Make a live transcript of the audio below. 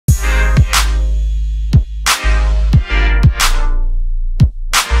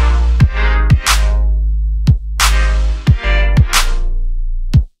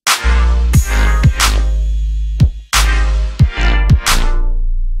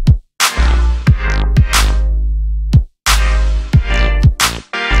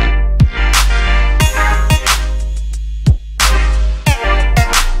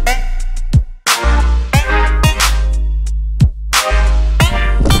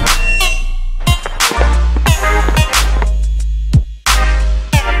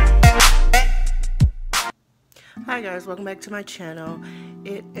guys, welcome back to my channel.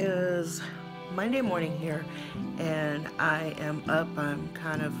 It is Monday morning here and I am up. I'm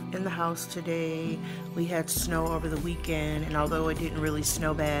kind of in the house today. We had snow over the weekend, and although it didn't really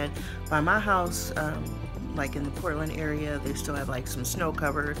snow bad by my house, like in the Portland area, they still have like some snow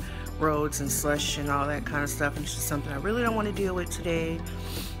covered roads and slush and all that kind of stuff, and it's just something I really don't want to deal with today.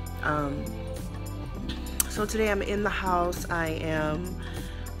 So today I'm in the house. I am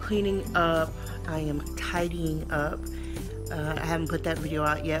cleaning up, I am tidying up. I haven't put that video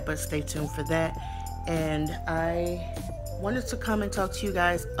out yet, but stay tuned for that. And I wanted to come and talk to you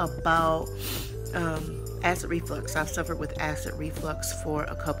guys about acid reflux. I've suffered with acid reflux for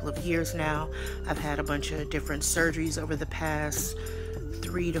a couple of years now. I've had a bunch of different surgeries over the past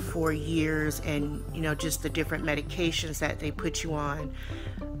 3 to 4 years, and you know, just the different medications that they put you on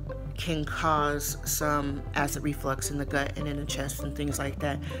can cause some acid reflux in the gut and in the chest and things like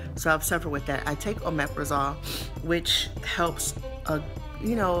that. So I've suffered with that. I take omeprazole, which helps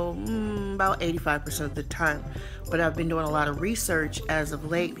you know, about 85% of the time, but I've been doing a lot of research as of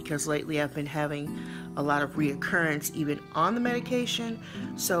late because lately I've been having a lot of reoccurrence even on the medication.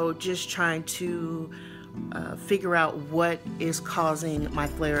 So just trying to figure out what is causing my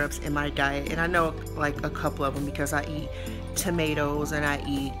flare-ups in my diet. And I know like a couple of them because I eat tomatoes and I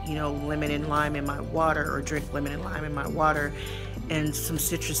eat, you know, lemon and lime in my water, or drink lemon and lime in my water, and some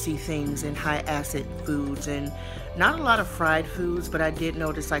citrusy things and high acid foods, and not a lot of fried foods. But I did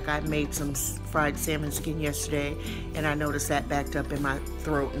notice, like, I made some fried salmon skin yesterday and I noticed that backed up in my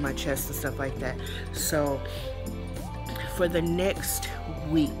throat and my chest and stuff like that. So for the next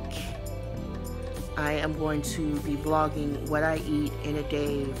week I am going to be vlogging what I eat in a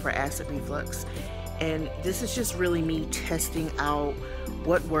day for acid reflux. And this is just really me testing out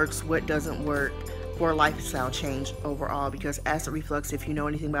what works, what doesn't work for a lifestyle change overall. Because acid reflux, if you know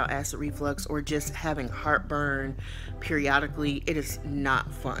anything about acid reflux or just having heartburn periodically, it is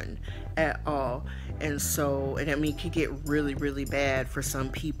not fun at all. And so, and I mean, it can get really, really bad for some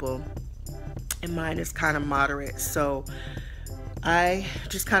people. And mine is kind of moderate. So I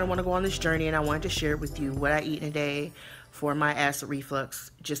just kind of want to go on this journey, and I wanted to share with you what I eat in a day for my acid reflux,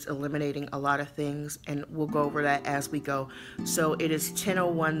 just eliminating a lot of things, and we'll go over that as we go. So it is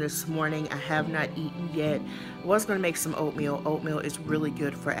 10:01 this morning. I have not eaten yet. I was going to make some oatmeal. Oatmeal is really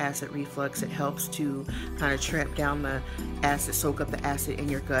good for acid reflux. It helps to kind of tramp down the acid, soak up the acid in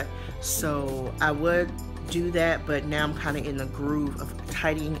your gut. So I would do that, but now I'm kind of in the groove of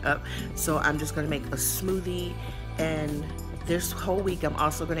tidying up. So I'm just going to make a smoothie, and this whole week I'm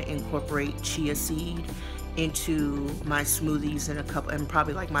also going to incorporate chia seed into my smoothies and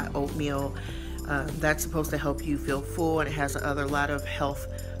probably like my oatmeal. That's supposed to help you feel full, and it has a lot of health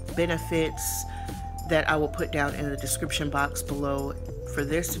benefits that I will put down in the description box below for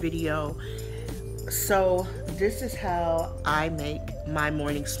this video. So this is how I make my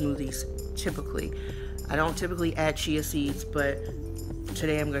morning smoothies typically. I don't typically add chia seeds, but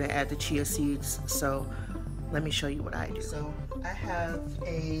today I'm going to add the chia seeds. So let me show you what I do. So I have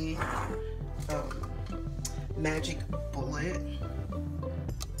a magic bullet,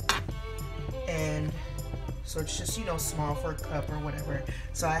 and so it's just, you know, small for a cup or whatever.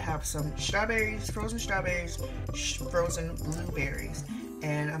 So I have some strawberries, frozen blueberries,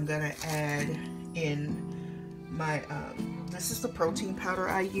 and I'm gonna add in my this is the protein powder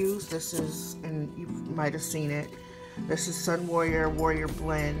I use. This is, and you might have seen it, this is Sun Warrior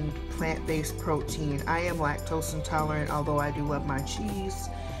Blend plant-based protein. I am lactose intolerant, although I do love my cheese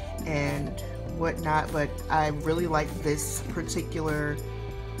and whatnot, but I really like this particular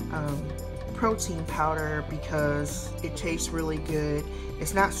protein powder because it tastes really good.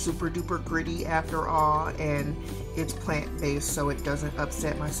 It's not super duper gritty after all, and it's plant-based, so it doesn't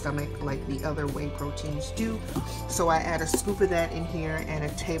upset my stomach like the other whey proteins do. So I add a scoop of that in here, and a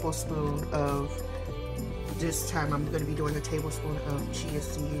tablespoon of, this time I'm going to be doing a tablespoon of chia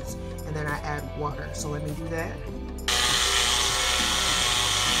seeds, and then I add water. So let me do that.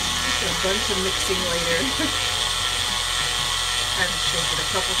 A bunch of mixing later. I have to shake it a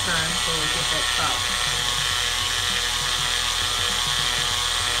couple times so we get that top.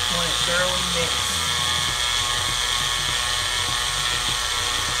 Want it thoroughly mixed.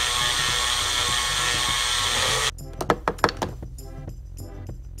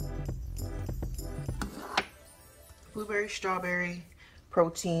 Blueberry, strawberry,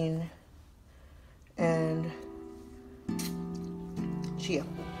 protein, and chia.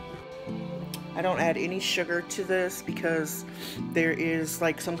 I don't add any sugar to this because there is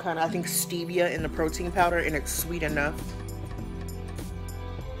like some kind of, I think, stevia in the protein powder, and it's sweet enough.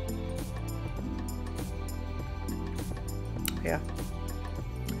 Yeah.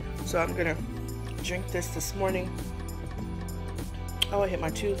 So I'm gonna drink this morning. Oh, I hit my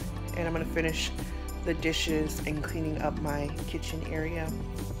tooth, and I'm gonna finish the dishes and cleaning up my kitchen area,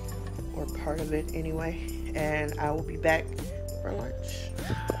 or part of it anyway, and I will be back for lunch.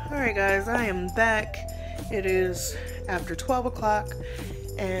 Alright guys, I am back. It is after 12 o'clock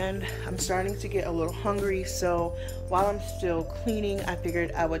and I'm starting to get a little hungry, so while I'm still cleaning, I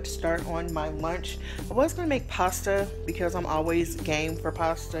figured I would start on my lunch. I was gonna make pasta because I'm always game for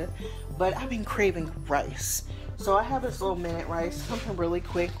pasta, but I've been craving rice. So I have this little minute rice, something really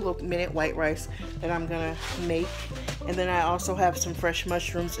quick, little minute white rice that I'm gonna make. And then I also have some fresh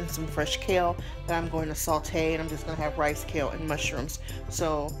mushrooms and some fresh kale that I'm going to saute, and I'm just gonna have rice, kale, and mushrooms.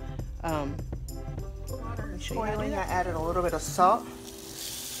 So, boiling, I added a little bit of salt.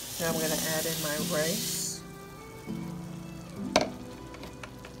 Now I'm gonna add in my rice.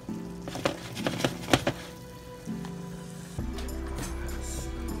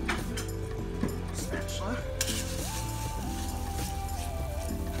 Spatula.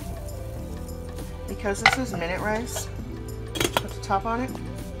 Because this is minute rice, put the top on it,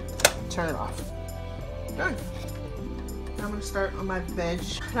 turn it off. Done. Now I'm going to start on my veg.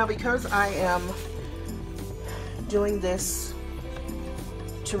 Now because I am doing this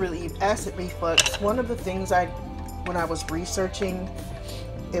to relieve acid reflux, one of the things when I was researching,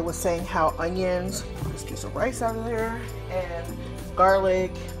 it was saying how onions, this piece of rice out of there, and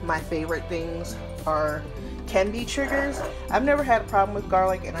garlic, my favorite things, can be triggers. I've never had a problem with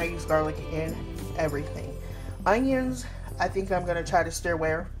garlic, and I use garlic in everything. Onions, I think I'm going to try to steer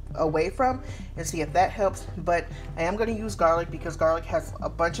away from and see if that helps, but I am going to use garlic because garlic has a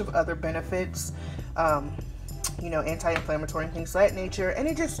bunch of other benefits, you know, anti-inflammatory and things of that nature, and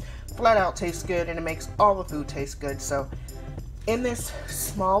it just flat out tastes good, and it makes all the food taste good. So in this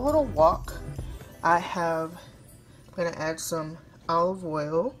small little wok, I'm going to add some olive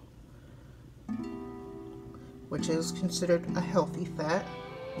oil, which is considered a healthy fat.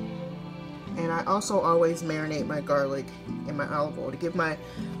 And I also always marinate my garlic in my olive oil to give my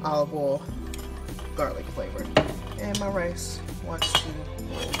olive oil garlic flavor. And my rice wants to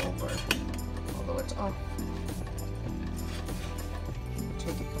roll over, although it's off.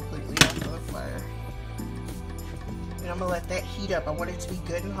 Take it completely off of the fire. And I'm going to let that heat up. I want it to be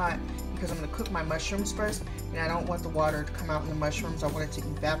good and hot because I'm going to cook my mushrooms first. And I don't want the water to come out in the mushrooms. I want it to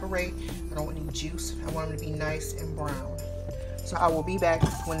evaporate. I don't want any juice. I want them to be nice and brown. So I will be back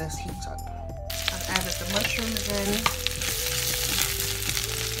when this heats up. I've added the mushrooms in,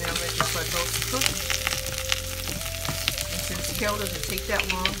 and I'm going to just let those cook. And since kale doesn't take that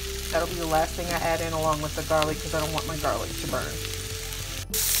long, that'll be the last thing I add in along with the garlic because I don't want my garlic to burn.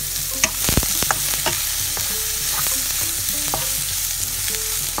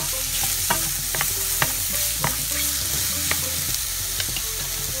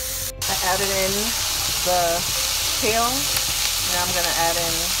 I added in the kale. Now I'm going to add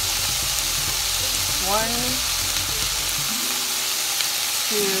in 1, 2,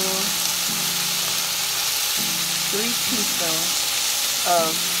 3 teaspoons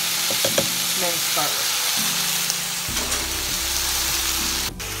of minced garlic.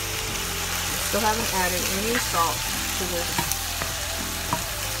 Still haven't added any salt to this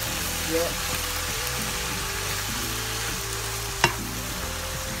yet.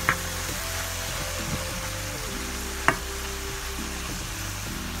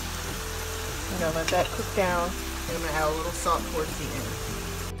 I'm going to let that cook down, and I'm going to add a little salt towards the end.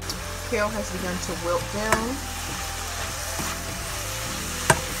 Kale has begun to wilt down.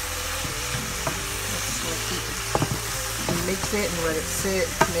 Mix it and let it sit,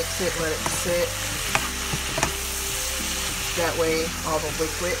 mix it, let it sit. That way all the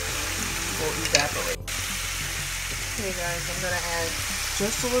liquid will evaporate. Okay guys, I'm going to add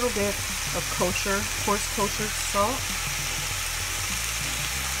just a little bit of coarse kosher salt.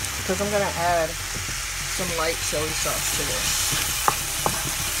 Because I'm going to add some light soy sauce to this.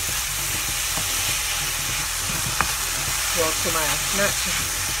 Well, to my,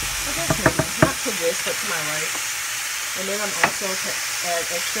 not to this, but to my rice. And then I'm also to add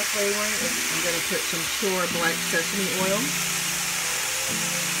extra flavoring. I'm going to put some pure black sesame oil.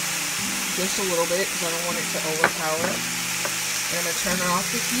 Just a little bit because I don't want it to overpower it. And I'm going to turn off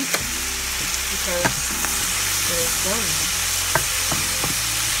the heat because it is done.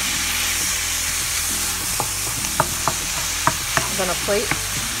 I'm gonna plate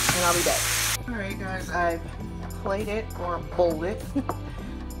and I'll be back. Alright guys, I've plated or bowled it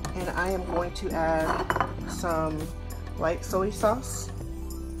and I am going to add some light soy sauce.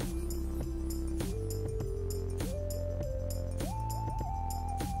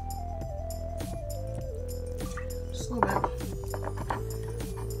 Just a little bit.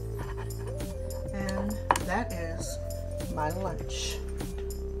 And that is my lunch.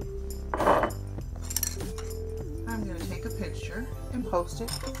 post it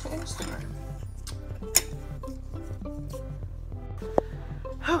to Instagram.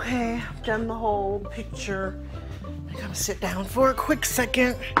 Okay, I've done the whole picture. I'm gonna sit down for a quick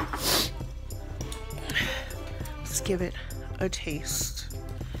second. Let's give it a taste.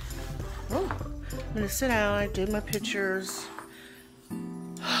 Oh, I'm gonna sit down. I did my pictures.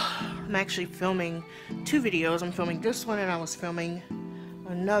 I'm actually filming 2 videos. I'm filming this one and I was filming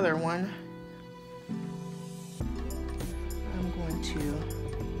another one. I'm going to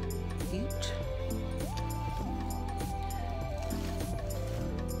eat.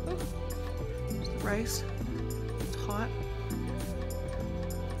 There's the rice. It's hot.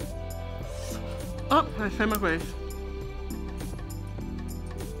 Oh, I saved my face.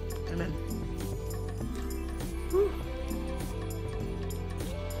 Amen. Whew.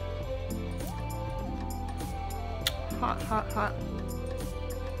 Hot, hot, hot.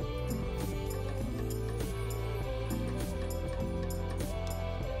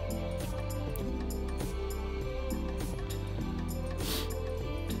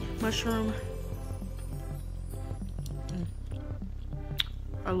 Mushroom.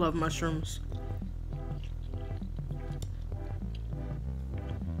 I love mushrooms.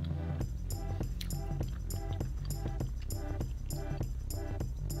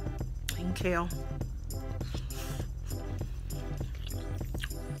 And kale.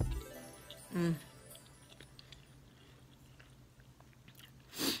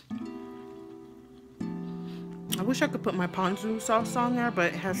 I wish I could put my ponzu sauce on there, but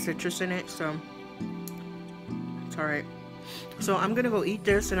it has citrus in it, so it's alright. So I'm gonna go eat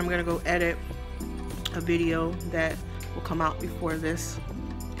this and I'm gonna go edit a video that will come out before this,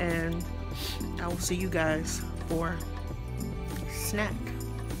 and I will see you guys for snack.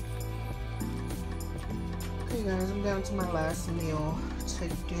 Okay guys, I'm down to my last meal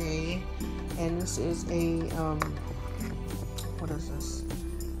today, and this is a what is this?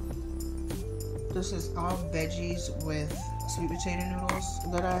 This is all veggies with sweet potato noodles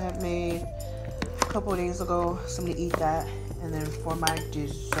that I have made a couple of days ago. So I'm gonna eat that, and then for my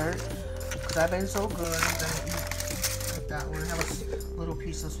dessert, because I've been so good, I'm gonna eat like that one. I have a little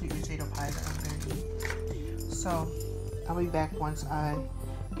piece of sweet potato pie that I'm gonna eat. So I'll be back once I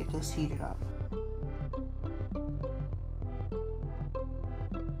get this heated up.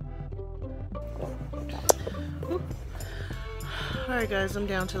 Alright guys, I'm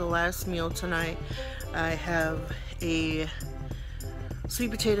down to the last meal tonight. I have a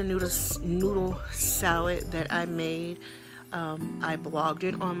sweet potato noodle salad that I made. I blogged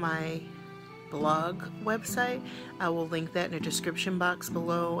it on my blog website. I will link that in the description box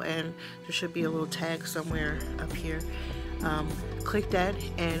below, and there should be a little tag somewhere up here. Click that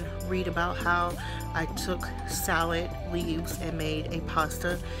and read about how I took salad leaves and made a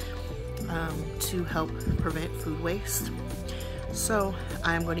pasta to help prevent food waste. So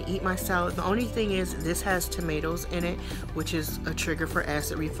I'm going to eat my salad. The only thing is this has tomatoes in it, which is a trigger for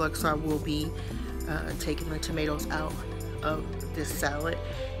acid reflux, so I will be taking the tomatoes out of this salad.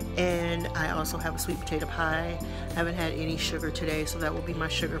 And I also have a sweet potato pie. I haven't had any sugar today, so that will be my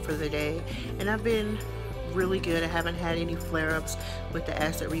sugar for the day. And I've been really good. I haven't had any flare-ups with the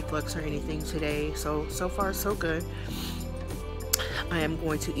acid reflux or anything today, so far so good. I am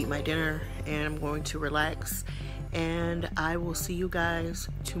going to eat my dinner and I'm going to relax, and I will see you guys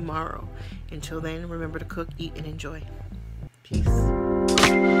tomorrow. Until then, remember to cook, eat, and enjoy. Peace.